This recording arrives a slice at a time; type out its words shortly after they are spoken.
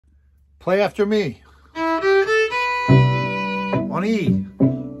Play after me. On E.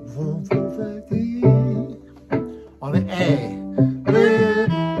 On an A.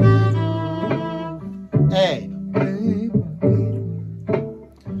 A.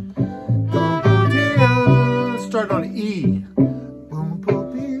 Start on E.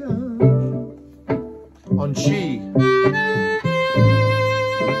 On G.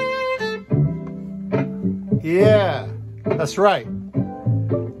 Yeah, that's right.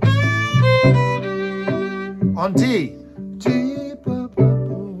 On D.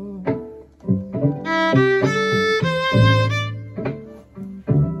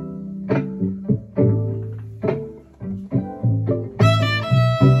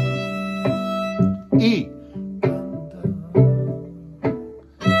 E.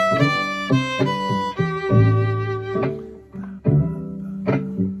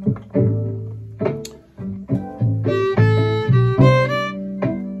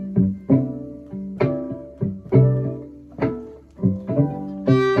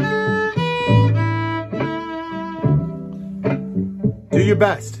 Do your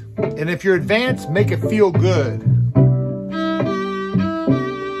best. And if you're advanced, make it feel good.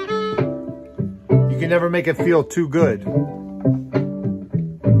 You can never make it feel too good.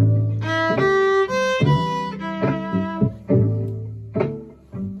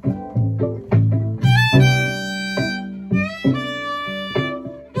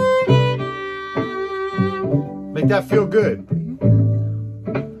 Make that feel good.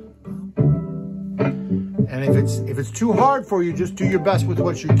 And if it's too hard for you, just do your best with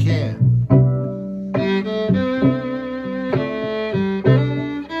what you can.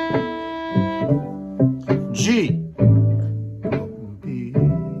 G.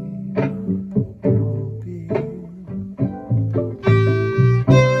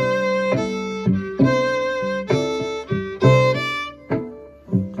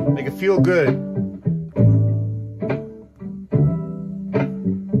 Make it feel good.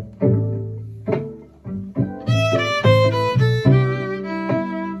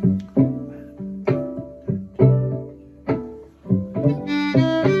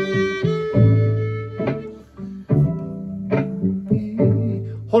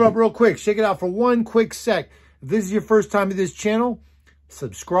 Hold up real quick. Shake it out for one quick sec. If this is your first time to this channel,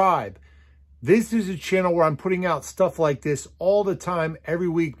 subscribe. This is a channel where I'm putting out stuff like this all the time, every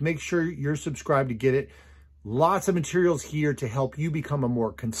week. Make sure you're subscribed to get it. Lots of materials here to help you become a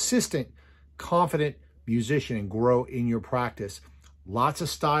more consistent, confident musician and grow in your practice. Lots of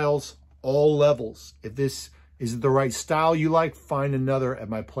styles, all levels. If this isn't the right style you like, find another at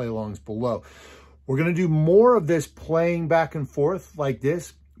my play-alongs below. We're going to do more of this playing back and forth like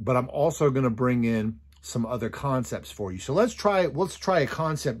this, but I'm also going to bring in some other concepts for you. So let's try a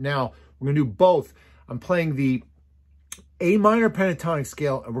concept now. We're going to do both. I'm playing the A minor pentatonic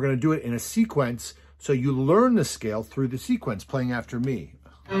scale, and we're going to do it in a sequence so you learn the scale through the sequence, playing after me.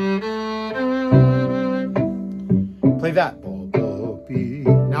 Play that.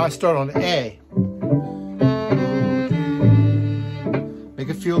 Now I start on A. Make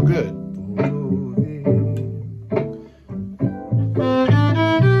it feel good.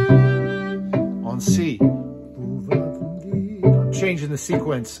 On C. I'm changing the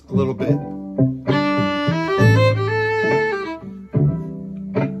sequence a little bit.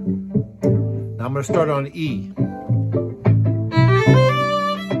 Now I'm going to start on E.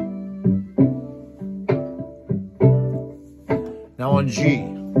 Now on G.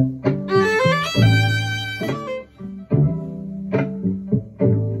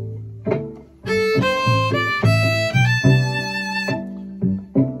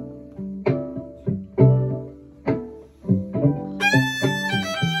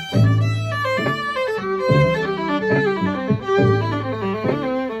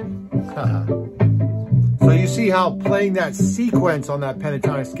 So you see how playing that sequence on that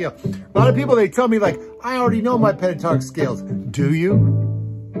pentatonic scale. A lot of people, they tell me like, I already know my pentatonic scales. Do you?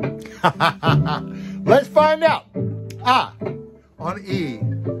 Let's find out. A on E.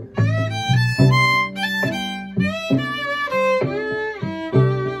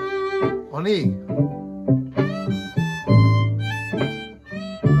 On E.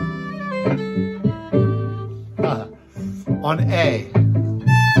 On A.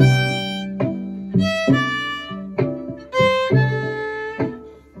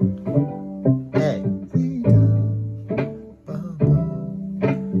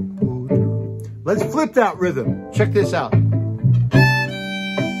 Let's flip that rhythm. Check this out.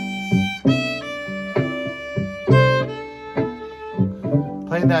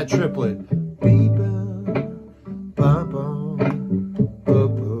 Playing that triplet.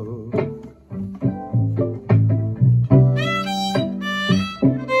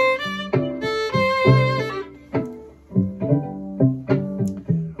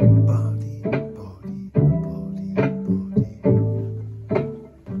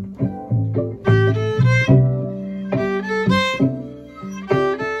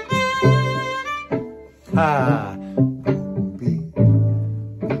 Try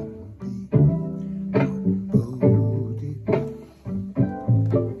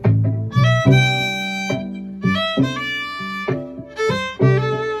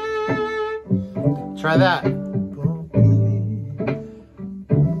that.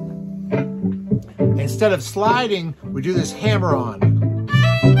 Instead of sliding, we do this hammer on.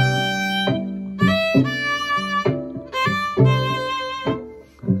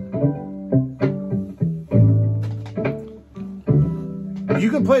 You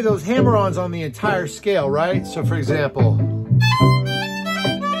can play those hammer-ons on the entire scale, right? So for example,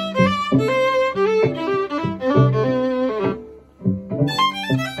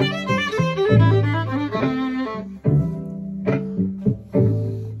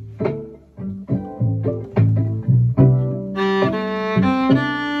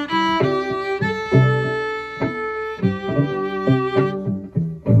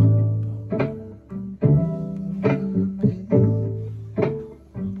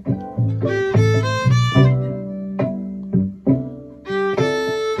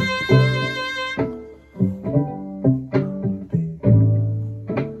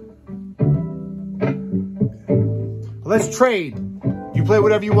 let's trade. You play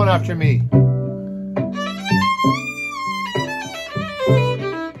whatever you want after me.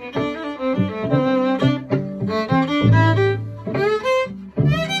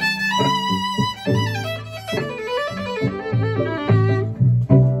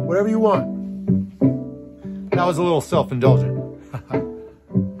 Whatever you want. That was a little self-indulgent.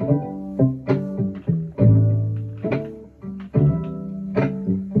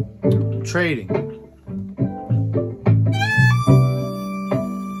 Trading.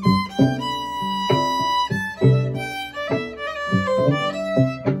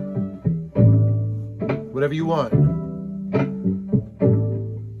 Whatever you want.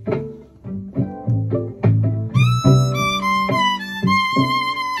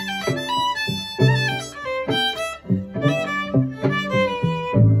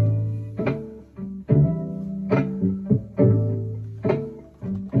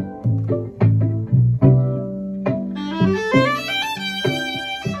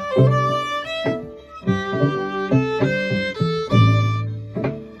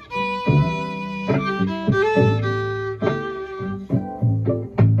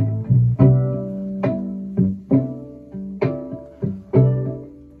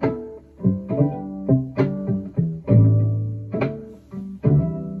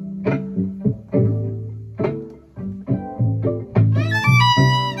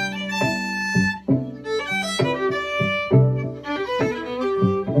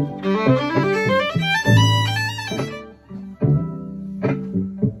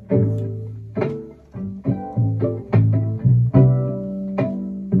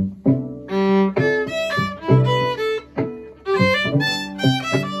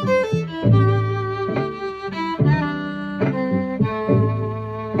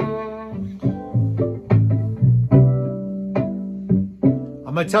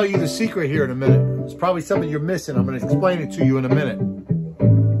 I'm going to tell you the secret here in a minute. It's probably something you're missing. I'm going to explain it to you in a minute.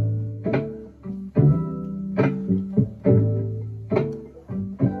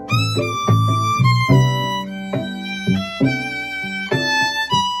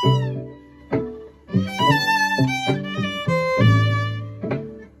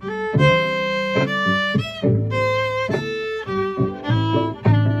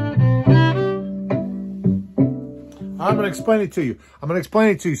 I'm going to explain it to you. I'm going to explain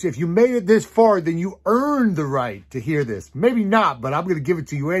it to you. So if you made it this far, then you earned the right to hear this. Maybe not, but I'm going to give it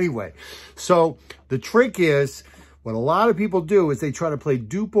to you anyway. So the trick is, what a lot of people do is they try to play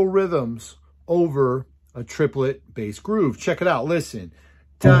duple rhythms over a triplet bass groove. Check it out. Listen.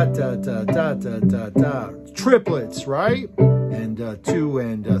 Da, da, da, da, da, da, da. Triplets, right? And 2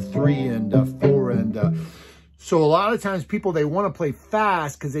 and 3 and 4 and... So a lot of times people, they want to play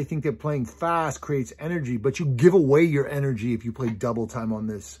fast because they think that playing fast creates energy, but you give away your energy if you play double time on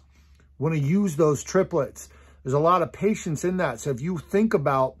this. You want to use those triplets. There's a lot of patience in that. So if you think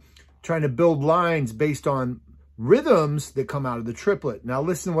about trying to build lines based on rhythms that come out of the triplet. Now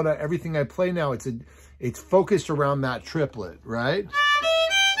listen to everything I play now, it's focused around that triplet, right?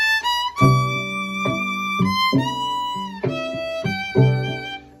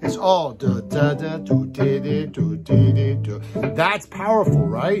 It's all da da da do do do do do. That's powerful,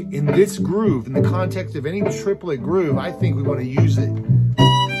 right? In this groove, in the context of any triplet groove, I think we want to use it.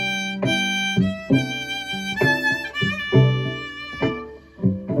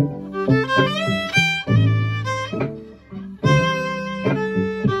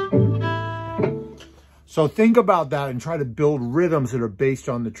 So So think about that and try to build rhythms that are based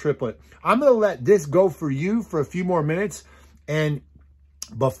on the triplet. I'm going to let this go for you for a few more minutes. And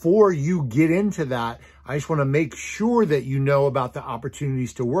before you get into that, I just want to make sure that you know about the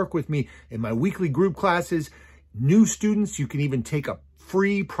opportunities to work with me in my weekly group classes. New students, you can even take a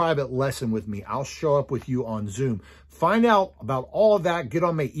free private lesson with me. I'll show up with you on Zoom. Find out about all of that. Get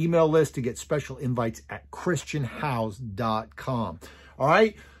on my email list to get special invites at christianhouse.com. All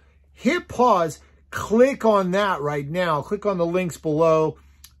right, hit pause. Click on that right now. Click on the links below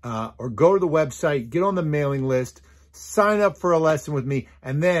or go to the website, get on the mailing list, sign up for a lesson with me,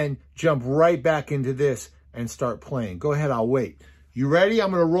 and then jump right back into this and start playing. Go ahead, I'll wait. You ready?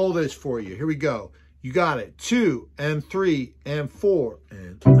 I'm going to roll this for you. Here we go. You got it. 2 and 3 and 4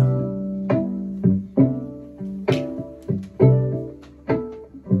 and